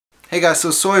Hey guys,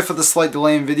 so sorry for the slight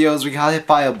delay in videos. We got hit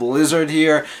by a blizzard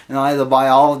here, and I had a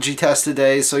biology test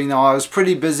today, so I was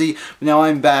pretty busy. But now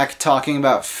I'm back talking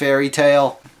about Fairy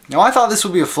Tail. Now I thought this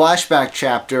would be a flashback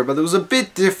chapter, but it was a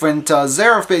bit different.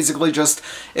 Zeref basically just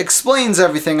explains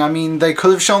everything. I mean, they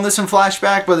could have shown this in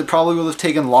flashback, but it probably would have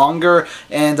taken longer,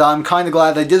 and I'm kind of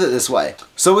glad they did it this way.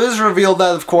 So it is revealed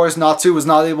that, of course, Natsu was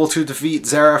not able to defeat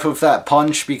Zeref with that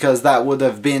punch, because that would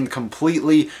have been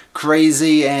completely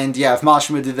crazy, and yeah, if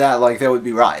Mashima did that, there would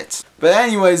be riots. But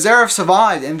anyway, Zeref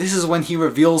survived, and this is when he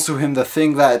reveals to him the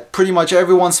thing that pretty much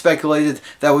everyone speculated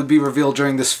that would be revealed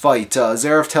during this fight.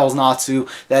 Zeref tells Natsu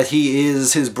that he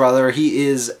is his brother, he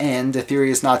is End,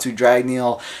 Aetherius Natsu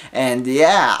Dragneel, and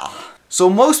yeah. So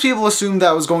most people assumed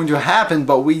that was going to happen,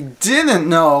 but we didn't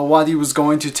know what he was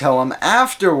going to tell him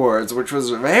afterwards, which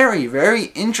was very, very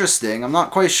interesting. I'm not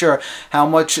quite sure how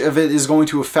much of it is going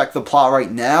to affect the plot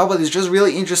right now, but it's just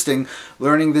really interesting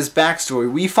learning this backstory.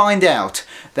 We find out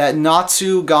that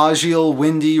Natsu, Gajiel,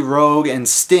 Windy, Rogue, and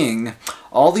Sting,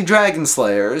 all the Dragon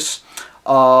Slayers,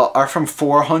 are from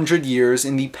 400 years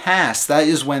in the past. That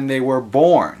is when they were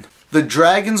born. The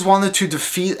dragons wanted to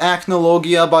defeat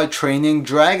Acnologia by training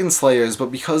dragon slayers,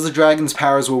 but because the dragon's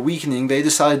powers were weakening, they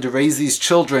decided to raise these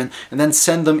children and then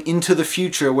send them into the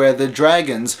future where the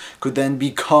dragons could then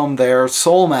become their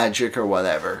soul magic or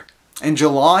whatever. And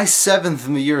July 7th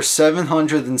in the year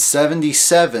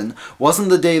 777 wasn't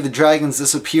the day the dragons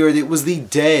disappeared, it was the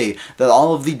day that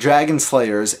all of the dragon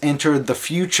slayers entered the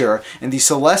future, and the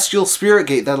celestial spirit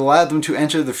gate that allowed them to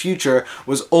enter the future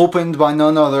was opened by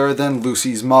none other than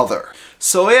Lucy's mother.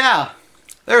 So yeah,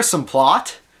 there's some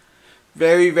plot.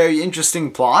 Very, very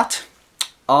interesting plot.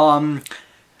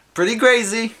 Pretty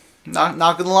crazy. Not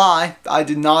gonna lie, I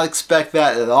did not expect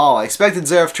that at all. I expected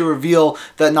Zeref to reveal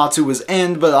that Natsu was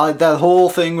End, but that whole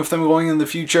thing with them going in the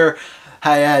future,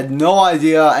 I had no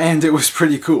idea, and it was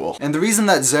pretty cool. And the reason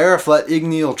that Zeref let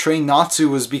Igneel train Natsu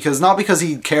was not because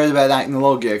he cared about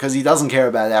Acnologia, because he doesn't care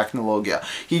about Acnologia.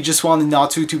 He just wanted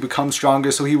Natsu to become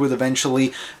stronger so he would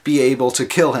eventually be able to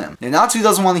kill him. And Natsu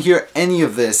doesn't want to hear any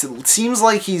of this. It seems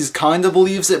like he's kind of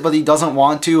believes it, but he doesn't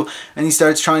want to, and he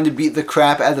starts trying to beat the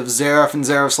crap out of Zeref, and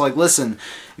Zeref's like, listen,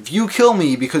 if you kill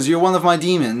me because you're one of my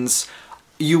demons,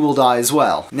 you will die as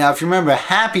well. Now, if you remember,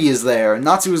 Happy is there.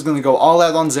 Natsu is going to go all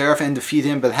out on Zeref and defeat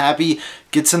him, but Happy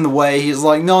gets in the way. He's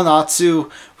like, no,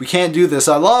 Natsu, we can't do this.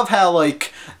 I love how,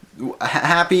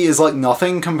 Happy is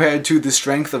nothing compared to the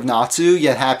strength of Natsu,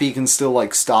 yet Happy can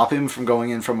still, stop him from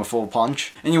going in from a full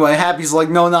punch. Anyway, Happy's like,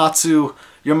 no, Natsu,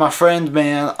 you're my friend,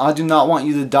 man. I do not want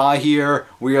you to die here.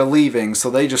 We are leaving. So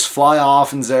they just fly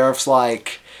off, and Zeref's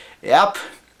like, yep,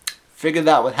 figured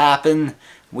that would happen.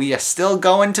 We are still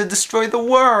going to destroy the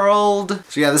world.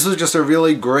 So yeah, this was just a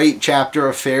really great chapter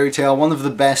of Fairy Tail, one of the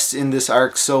best in this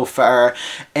arc so far.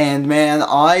 And man,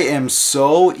 I am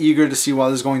so eager to see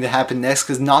what is going to happen next,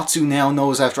 because Natsu now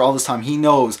knows, after all this time, he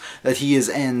knows that he is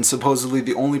End, supposedly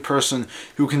the only person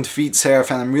who can defeat Zeref,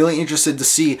 and I'm really interested to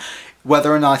see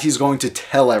whether or not he's going to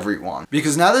tell everyone.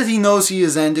 Because now that he knows he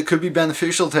is End, it could be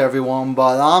beneficial to everyone,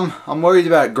 but I'm worried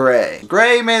about Gray.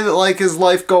 Gray made it his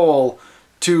life goal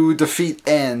to defeat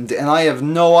End, and I have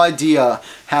no idea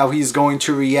how he's going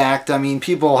to react. I mean,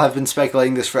 people have been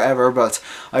speculating this forever, but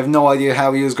I have no idea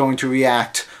how he is going to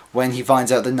react when he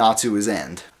finds out that Natsu is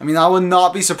End. I mean, I would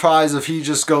not be surprised if he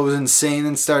just goes insane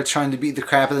and starts trying to beat the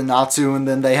crap out of Natsu, and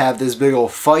then they have this big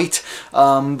old fight.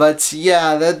 But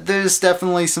yeah, there's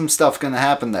definitely some stuff gonna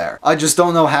happen there. I just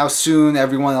don't know how soon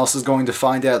everyone else is going to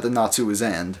find out that Natsu is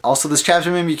End. Also, this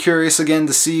chapter made me curious again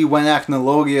to see when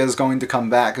Acnologia is going to come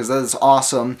back, because that is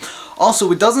awesome.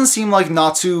 Also, it doesn't seem like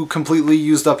Natsu completely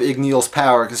used up Igneel's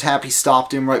power, because Happy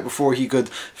stopped him right before he could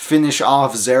finish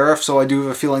off Zeref, so I do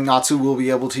have a feeling Natsu will be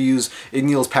able to use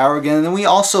Igneel's power again. And then we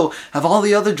also have all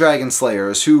the other Dragon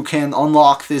Slayers who can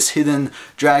unlock this hidden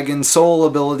dragon soul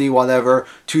ability, whatever,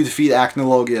 to defeat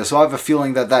Acnologia, so I have a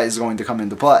feeling that that is going to come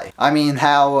into play. I mean,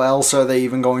 how else are they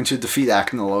even going to defeat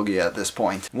Acnologia at this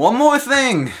point? One more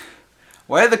thing!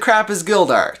 Where the crap is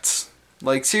Gildarts?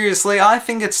 Seriously, I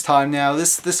think it's time now.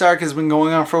 This arc has been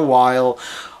going on for a while.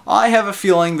 I have a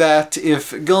feeling that if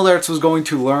Gildarts was going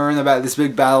to learn about this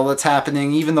big battle that's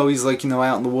happening, even though he's out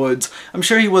in the woods, I'm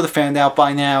sure he would have found out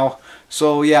by now.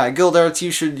 So yeah, Gildarts,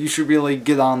 you should really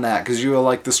get on that, because you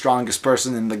are the strongest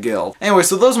person in the guild. Anyway,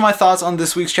 so those are my thoughts on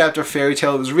this week's chapter of Fairy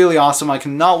Tail. It was really awesome. I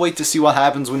cannot wait to see what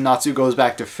happens when Natsu goes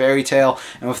back to Fairy Tail.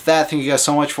 And with that, thank you guys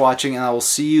so much for watching, and I will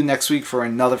see you next week for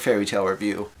another Fairy Tail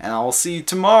review. And I will see you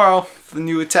tomorrow for the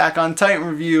new Attack on Titan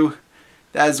review.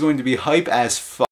 That is going to be hype as fuck.